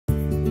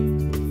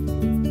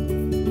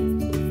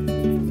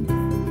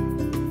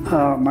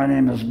My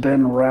name is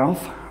Ben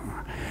Routh,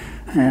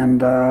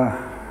 and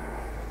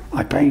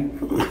I paint.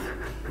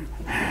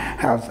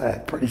 How's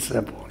that? Pretty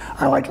simple.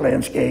 I like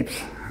landscapes.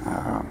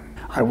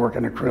 I work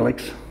in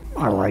acrylics.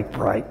 I like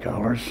bright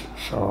colors,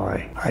 so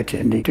I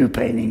tend to do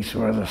paintings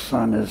where the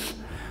sun is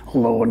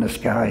low in the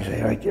sky,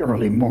 say like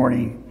early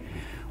morning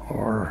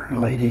or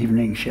late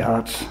evening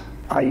shots.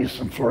 I use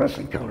some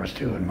fluorescent colors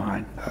too in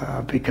mine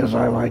because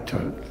I like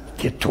to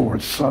get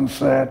towards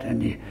sunset,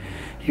 and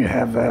you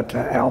have that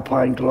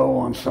alpine glow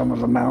on some of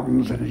the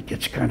mountains, and it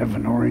gets kind of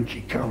an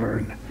orangey color,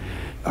 and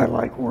I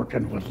like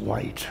working with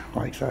light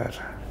like that,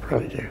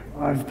 really do.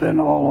 I've been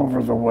all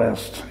over the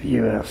West,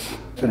 U.S.,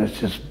 and it's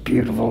just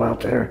beautiful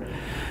out there.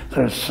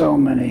 There's so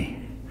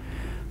many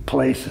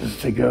places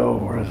to go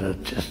where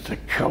just the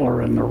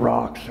color in the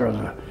rocks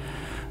or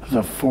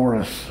the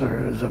forests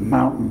or the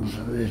mountains,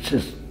 it's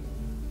just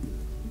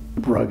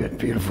rugged,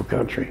 beautiful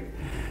country.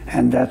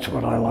 And that's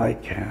what I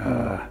like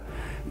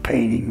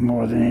painting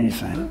more than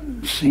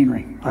anything.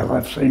 Scenery. I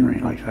love scenery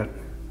like that.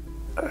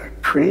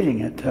 Creating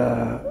it,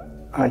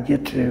 I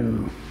get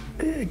to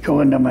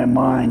go into my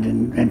mind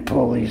and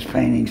pull these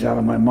paintings out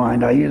of my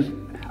mind.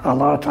 A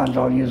lot of times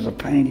I'll use a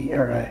painting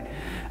or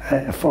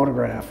a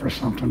photograph or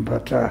something,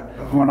 but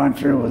when I'm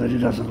through with it, it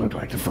doesn't look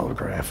like the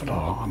photograph at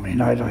all. I mean,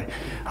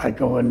 I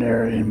go in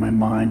there in my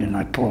mind and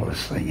I pull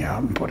this thing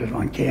out and put it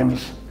on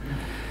canvas.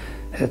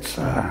 It's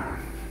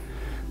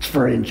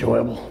very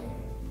enjoyable.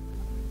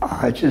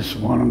 I just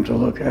want them to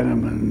look at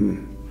them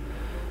and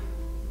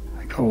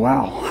go,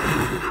 wow,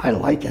 I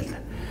like it.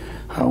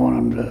 I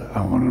want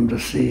them to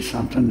see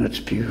something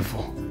that's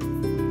beautiful.